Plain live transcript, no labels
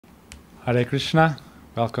Hare Krishna,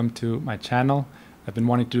 welcome to my channel. I've been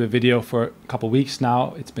wanting to do a video for a couple weeks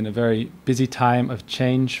now. It's been a very busy time of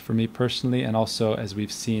change for me personally, and also, as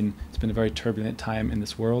we've seen, it's been a very turbulent time in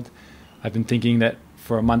this world. I've been thinking that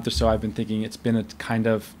for a month or so, I've been thinking it's been a kind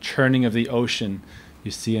of churning of the ocean.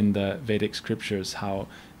 You see in the Vedic scriptures how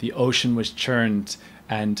the ocean was churned,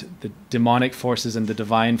 and the demonic forces and the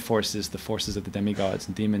divine forces, the forces of the demigods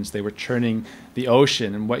and demons, they were churning the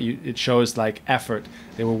ocean. And it shows like effort.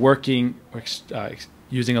 They were working,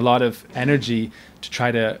 using a lot of energy to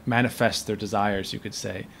try to manifest their desires, you could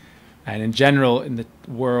say. And in general, in the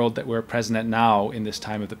world that we're present at now, in this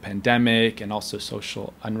time of the pandemic and also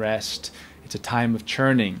social unrest, it's a time of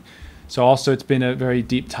churning. So also it's been a very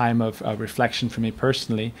deep time of reflection for me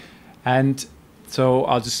personally. And so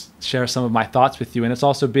I'll just share some of my thoughts with you. And it's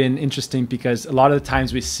also been interesting because a lot of the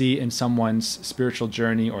times we see in someone's spiritual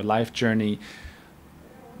journey or life journey,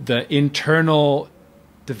 the internal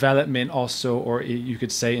development also, or you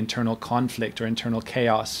could say internal conflict or internal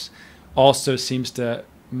chaos, also seems to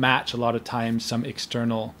match a lot of times some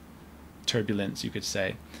external turbulence, you could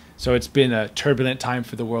say. So it's been a turbulent time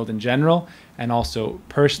for the world in general, and also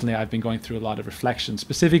personally I've been going through a lot of reflection.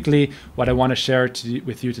 Specifically, what I want to share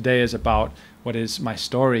with you today is about what is my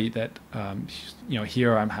story. That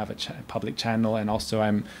here I have a public channel, and also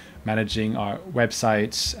I'm managing our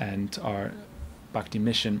websites and our Bhakti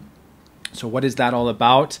mission. So what is that all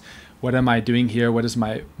about? What am I doing here? What is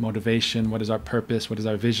my motivation? What is our purpose? What is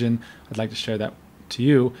our vision? I'd like to share that to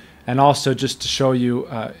you, and also just to show you,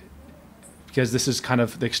 because this is kind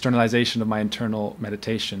of the externalization of my internal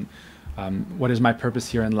meditation. What is my purpose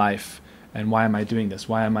here in life, and why am I doing this?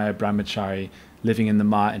 Why am I a brahmacari living in the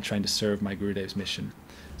Ma and trying to serve my Gurudev's mission?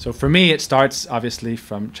 So for me, it starts obviously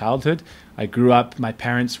from childhood. I grew up, my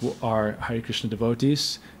parents are Hare Krishna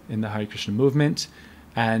devotees in the Hare Krishna movement.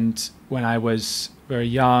 And when I was very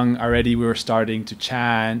young, already we were starting to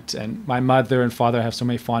chant, and my mother and father have so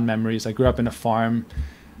many fond memories. I grew up in a farm,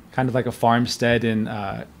 kind of like a farmstead in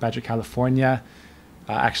Badger, California.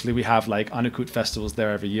 Actually, we have like Anukut festivals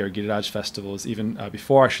there every year, Giriraj festivals, even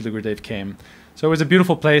before Srila Gurudev came. So it was a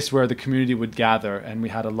beautiful place where the community would gather, and we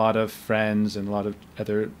had a lot of friends and a lot of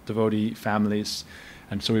other devotee families,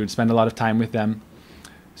 and so we would spend a lot of time with them.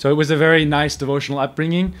 So it was a very nice devotional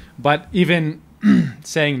upbringing. But even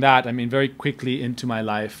saying that, I mean, very quickly into my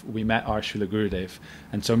life, we met our Srila Gurudev.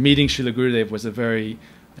 And so meeting Srila Gurudev was a very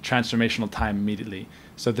transformational time immediately.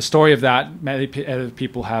 So the story of that, many other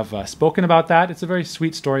people have spoken about that. It's a very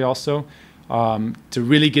sweet story also. To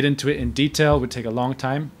really get into it in detail would take a long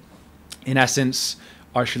time. In essence,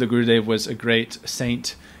 our Srila Gurudev was a great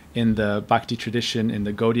saint in the Bhakti tradition, in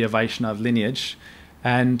the Gaudiya Vaishnava lineage.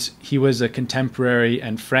 And he was a contemporary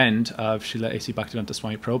and friend of Srila A.C. Bhaktivedanta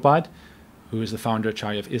Swami Prabhupada, who is the founder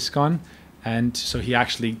Acharya of ISKCON. And so he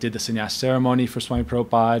actually did the sannyas ceremony for Swami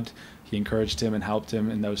Prabhupada. He encouraged him and helped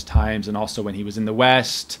him in those times. And also when he was in the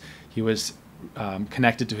West, he was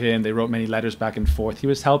connected to him. They wrote many letters back and forth. He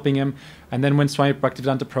was helping him. And then when Swami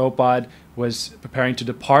Bhaktivedanta Prabhupada was preparing to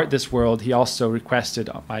depart this world, he also requested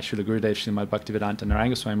my Srila Gurudev, Srimad Bhaktivedanta Narayana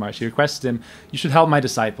Goswami Maharaj, he requested him, you should help my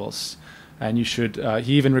disciples. And you should,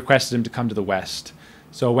 he even requested him to come to the West.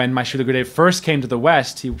 So when my Srila Gurudev first came to the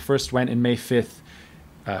West, he first went in May 5th.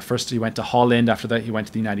 First he went to Holland, after that he went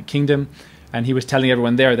to the United Kingdom. And he was telling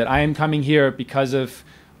everyone there that I am coming here because of,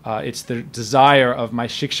 it's the desire of my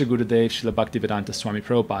Shiksha Gurudev, Srila Bhaktivedanta Swami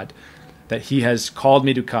Prabhupada, that he has called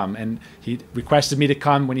me to come. And he requested me to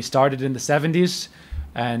come when he started in the 70s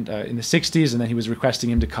and in the 60s, and then he was requesting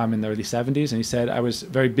him to come in the early 70s. And he said, I was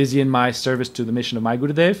very busy in my service to the mission of my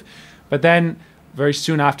Gurudev. But then very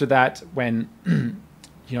soon after that, when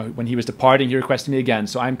when he was departing, he requested me again.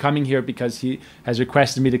 So I'm coming here because he has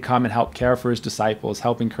requested me to come and help care for his disciples,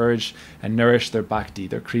 help encourage and nourish their bhakti,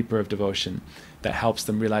 their creeper of devotion that helps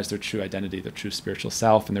them realize their true identity, their true spiritual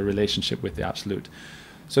self, and their relationship with the Absolute.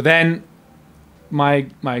 So then my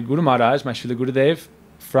Guru Maharaj, my Srila Gurudev,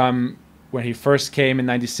 from when he first came in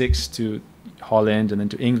 96 to Holland and then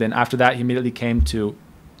to England, after that he immediately came to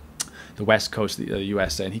the West Coast of the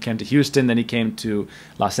USA. And he came to Houston, then he came to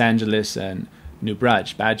Los Angeles and New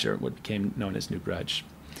Braj, Badger, what became known as New Braj.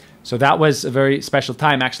 So that was a very special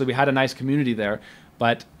time. Actually, we had a nice community there,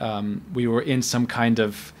 but we were in some kind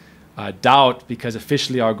of doubt because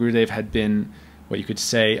officially our Gurudev had been, what you could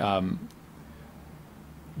say,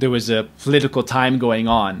 there was a political time going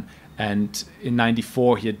on. And in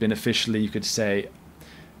 94, he had been officially, you could say,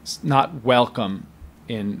 not welcome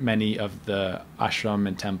in many of the ashram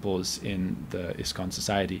and temples in the ISKCON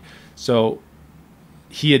society. So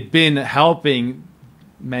he had been helping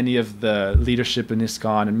many of the leadership in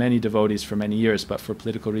ISKCON and many devotees for many years, but for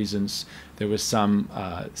political reasons, there was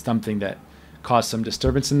something that caused some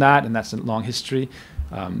disturbance in that, and that's a long history.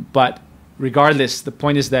 But regardless, the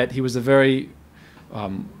point is that he was a very,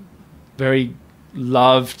 very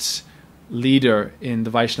loved leader in the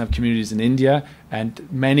Vaishnava communities in India, and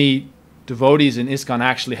many devotees in ISKCON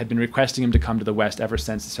actually had been requesting him to come to the West ever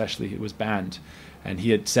since, especially it was banned. And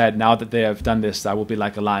he had said, now that they have done this, I will be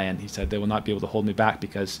like a lion. He said, they will not be able to hold me back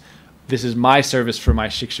because this is my service for my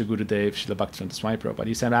Shiksha Gurudev, Srila Bhaktivinoda Swami Prabhupada.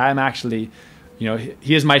 He said, I'm actually,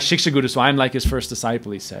 he is my Shiksha Guru, so I'm like his first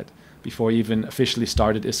disciple, he said. Before he even officially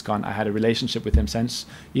started ISKCON, I had a relationship with him since,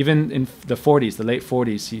 even in the 40s, the late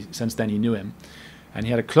 40s, since then he knew him. And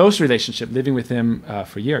he had a close relationship, living with him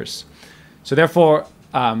for years. So therefore,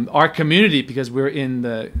 our community, because we're in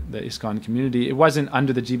the ISKCON community, it wasn't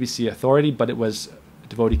under the GBC authority, but it was a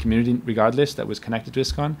devotee community regardless that was connected to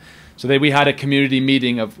ISKCON. So we had a community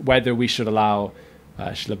meeting of whether we should allow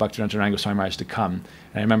Srila Bhaktivedanta Rango Swami Maharaj to come.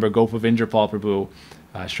 And I remember Gopavindrapal Prabhu,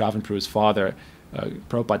 Shravan Prabhu's father,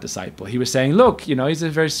 Prabhupada disciple, he was saying, look, he's a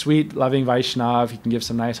very sweet, loving Vaishnav. He can give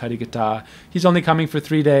some nice Harikatha. He's only coming for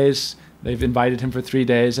 3 days. They've invited him for 3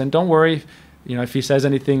 days. And don't worry, if he says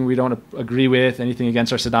anything we don't agree with, anything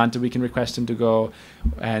against our Siddhanta, we can request him to go.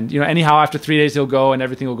 And, anyhow, after 3 days, he'll go and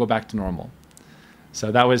everything will go back to normal.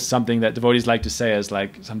 So that was something that devotees like to say as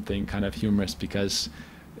like something kind of humorous, because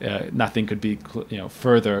nothing could be,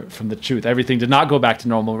 further from the truth. Everything did not go back to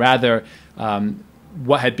normal. Rather,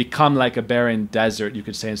 what had become like a barren desert, you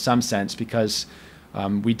could say in some sense, because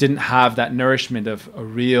we didn't have that nourishment of a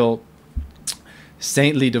real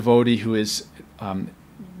saintly devotee who is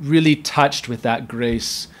really touched with that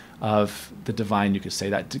grace of the divine, you could say,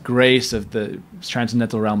 that grace of the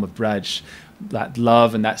transcendental realm of Braj, that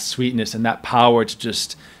love and that sweetness and that power to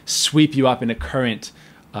just sweep you up in a current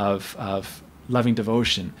of loving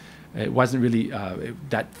devotion. It wasn't really,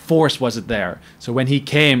 that force wasn't there. So when he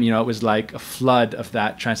came, it was like a flood of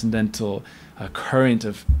that transcendental current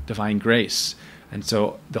of divine grace. And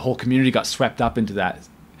so the whole community got swept up into that.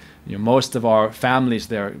 Most of our families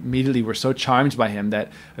there immediately were so charmed by him that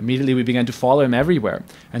immediately we began to follow him everywhere.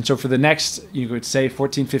 And so for the next, you could say,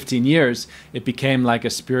 14, 15 years, it became like a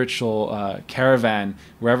spiritual caravan.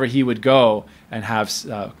 Wherever he would go and have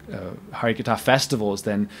Harikatha festivals,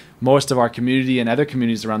 then most of our community and other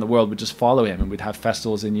communities around the world would just follow him. And we'd have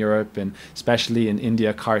festivals in Europe, and especially in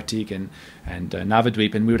India, Kartik and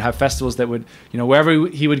Navadvip. And we would have festivals that would, wherever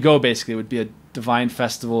he would go, basically, it would be a divine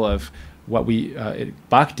festival of what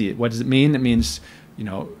bhakti. What does it mean? It means,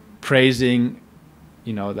 praising,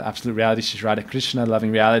 the absolute reality, Shri Radha Krishna,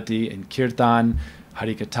 loving reality, in kirtan,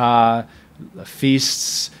 harikatha,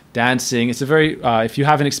 feasts, dancing. It's a very, if you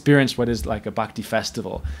haven't experienced what is like a bhakti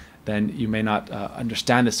festival, then you may not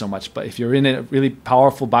understand this so much. But if you're in a really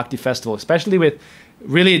powerful bhakti festival, especially with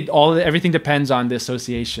really everything depends on the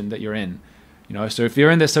association that you're in. So if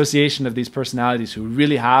you're in the association of these personalities who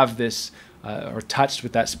really have this, or touched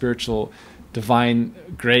with that spiritual divine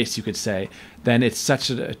grace, you could say, then it's such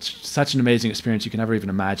an amazing experience you can never even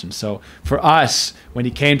imagine. So for us, when he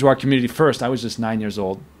came to our community first, I was just 9 years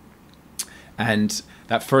old. And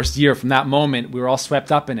that first year, from that moment, we were all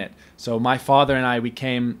swept up in it. So my father and I, we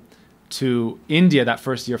came to India that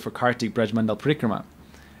first year for Kartik Braj Mandal Parikrama.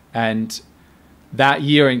 And that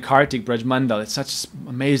year in Kartik Braj Mandal, it's such an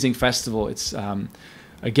amazing festival. It's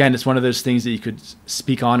again, it's one of those things that you could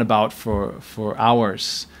speak on about for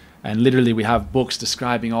hours. And literally we have books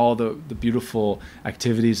describing all the beautiful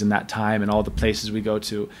activities in that time and all the places we go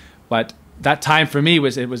to. But that time for me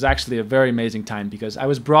it was actually a very amazing time, because I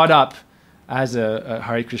was brought up as a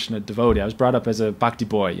Hare Krishna devotee. I was brought up as a bhakti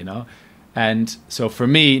boy, And so for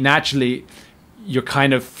me, naturally, you're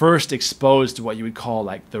kind of first exposed to what you would call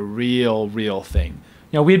like the real thing.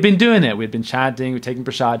 We had been doing it. We had been chanting, we were taking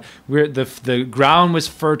prasad. The ground was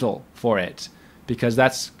fertile for it, because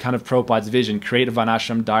that's kind of Prabhupada's vision, create a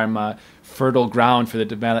Varnashram Dharma, fertile ground for the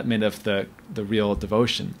development of the real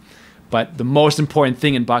devotion. But the most important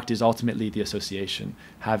thing in bhakti is ultimately the association,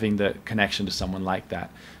 having the connection to someone like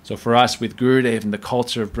that. So for us, with Gurudev and the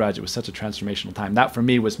culture of Braj, it was such a transformational time. That for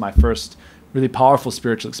me was my first really powerful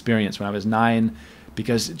spiritual experience when I was 9,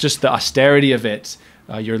 because just the austerity of it,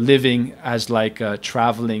 you're living as like a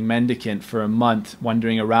traveling mendicant for a month,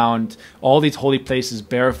 wandering around all these holy places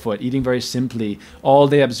barefoot, eating very simply, all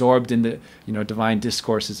day absorbed in the divine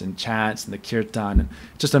discourses and chants and the kirtan, and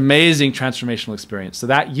just amazing transformational experience. So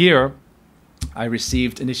that year, I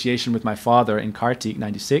received initiation with my father in Kartik,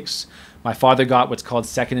 96. My father got what's called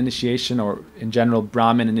second initiation, or in general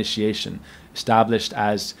Brahmin initiation, established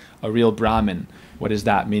as a real Brahmin. What is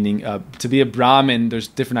that? Meaning, to be a Brahmin, there's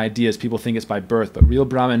different ideas. People think it's by birth, but real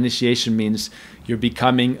Brahmin initiation means you're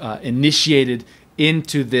becoming initiated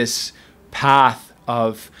into this path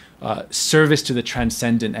of service to the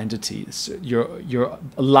transcendent entities. You're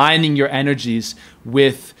aligning your energies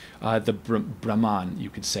with the Brahman,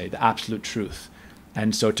 you could say, the absolute truth.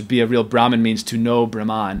 And so to be a real Brahmin means to know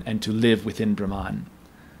Brahman and to live within Brahman.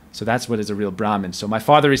 So that's what is a real Brahmin. So my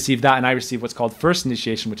father received that, and I received what's called first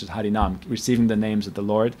initiation, which is Harinam, receiving the names of the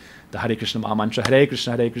Lord, the Hare Krishna Maha Mantra, Hare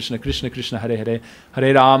Krishna, Krishna Krishna, Hare Hare,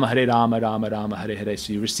 Hare Rama, Rama Rama, Hare Hare.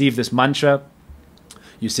 So you receive this mantra,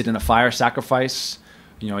 you sit in a fire sacrifice,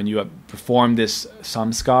 and you perform this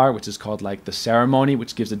samskar, which is called like the ceremony,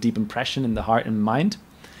 which gives a deep impression in the heart and mind.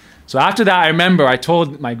 So after that, I remember I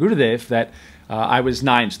told my Gurudev that I was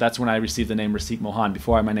 9, so that's when I received the name Rasik Mohan.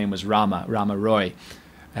 Before, my name was Rama Roy.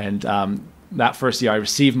 And that first year, I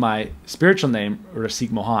received my spiritual name,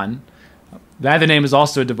 Rasik Mohan. The other name is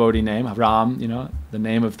also a devotee name, Ram, the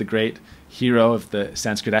name of the great hero of the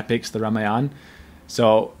Sanskrit epics, the Ramayana.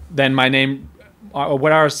 So then my name,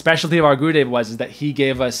 what our specialty of our Gurudev was, is that he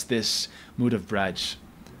gave us this mood of Braj.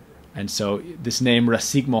 And so this name,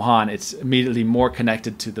 Rasik Mohan, it's immediately more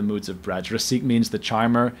connected to the moods of Braj. Rasik means the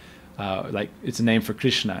charmer, like it's a name for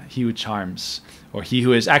Krishna, he who charms. Or he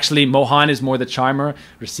who is, actually Mohan is more the charmer,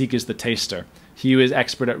 Rasik is the taster. He who is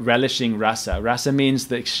expert at relishing rasa. Rasa means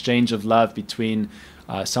the exchange of love between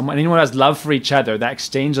anyone who has love for each other, that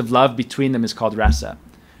exchange of love between them is called rasa.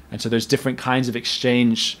 And so there's different kinds of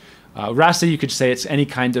exchange. Rasa, you could say it's any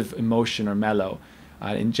kind of emotion or mellow.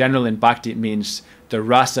 In general, in bhakti, it means the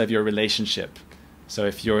rasa of your relationship. So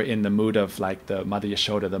if you're in the mood of like the Mother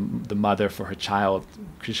Yashoda, the mother for her child,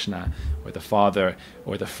 Krishna, or the father,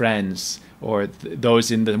 or the friends, or those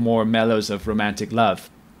in the more mellows of romantic love,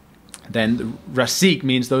 then Rasik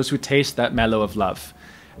means those who taste that mellow of love.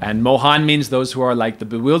 And Mohan means those who are like the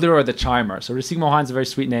bewilderer or the charmer. So Rasik Mohan is a very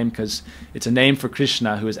sweet name because it's a name for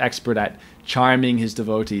Krishna, who is expert at charming his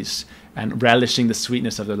devotees and relishing the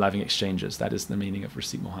sweetness of their loving exchanges. That is the meaning of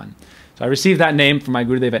Rasik Mohan. So I received that name from my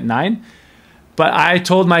Gurudev at 9. But I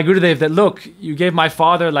told my Gurudev that, look, you gave my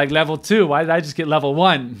father like level 2. Why did I just get level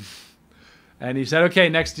 1? And he said, okay,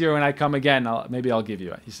 next year when I come again, maybe I'll give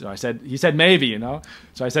you it. He said, maybe,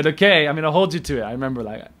 So I said, okay, I'm going to hold you to it. I remember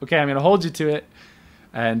like, okay, I'm going to hold you to it.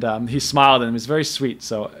 And he smiled, and it was very sweet.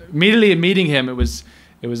 So immediately in meeting him, it was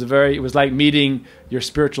like meeting your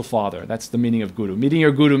spiritual father. That's the meaning of guru. Meeting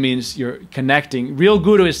your guru means you're connecting. Real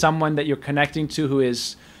guru is someone that you're connecting to who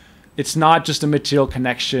is, it's not just a material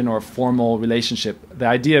connection or a formal relationship. The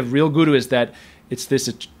idea of real guru is that it's this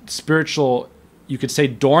spiritual, you could say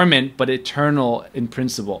dormant, but eternal in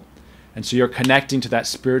principle. And so you're connecting to that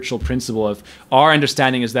spiritual principle of our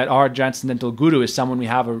understanding is that our transcendental guru is someone we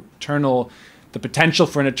have the potential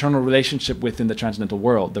for an eternal relationship with in the transcendental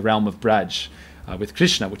world, the realm of Braj, with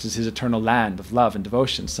Krishna, which is his eternal land of love and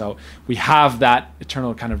devotion. So we have that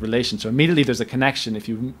eternal kind of relation. So immediately there's a connection. If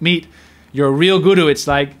you meet your real guru, it's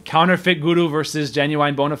like counterfeit guru versus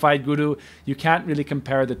genuine bona fide guru. You can't really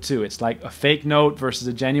compare the two. It's like a fake note versus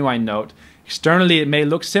a genuine note. Externally, it may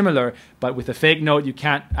look similar, but with a fake note, you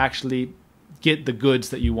can't actually get the goods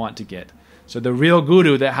that you want to get. So the real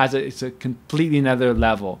guru that has it's a completely another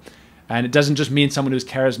level. And it doesn't just mean someone who's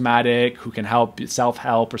charismatic, who can help,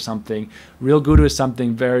 self-help or something. Real guru is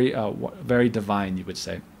something very, very divine, you would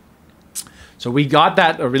say. So we got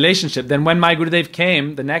that relationship. Then when my Gurudev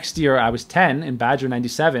came, the next year I was 10 in Badger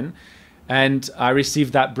 97, and I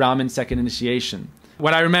received that Brahmin second initiation.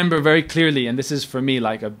 What I remember very clearly, and this is for me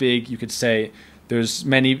like a big, you could say, there's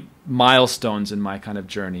many milestones in my kind of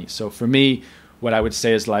journey. So for me, what I would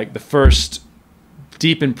say is like the first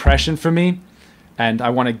deep impression for me, and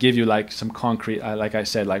I want to give you like some concrete, like I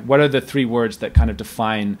said, like what are the 3 words that kind of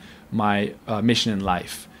define my mission in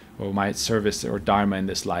life, or my service or dharma in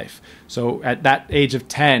this life. So at that age of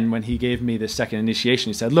 10, when he gave me the second initiation,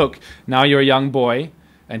 he said, look, now you're a young boy.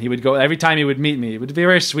 And he would go, every time he would meet me, it would be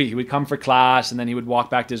very sweet. He would come for class, and then he would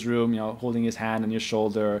walk back to his room, holding his hand on your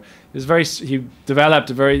shoulder. It was very, he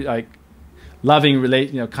developed a very like loving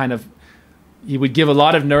kind of, he would give a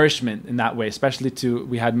lot of nourishment in that way, especially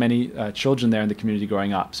we had many children there in the community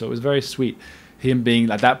growing up. So it was very sweet. Him being,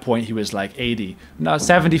 at that point, he was like 80, no,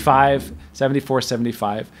 75, 74,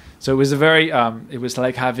 75. So it was a very, it was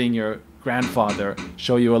like having your grandfather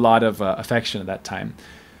show you a lot of affection at that time.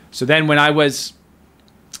 So then when I was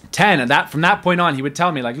 10, and from that point on, he would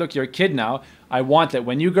tell me like, look, you're a kid now. I want that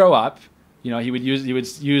when you grow up, he would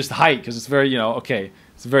use the height, because it's very, okay,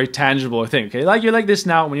 it's a very tangible thing. Okay, like you're like this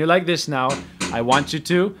now. When you're like this now, I want you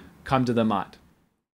to come to the mat.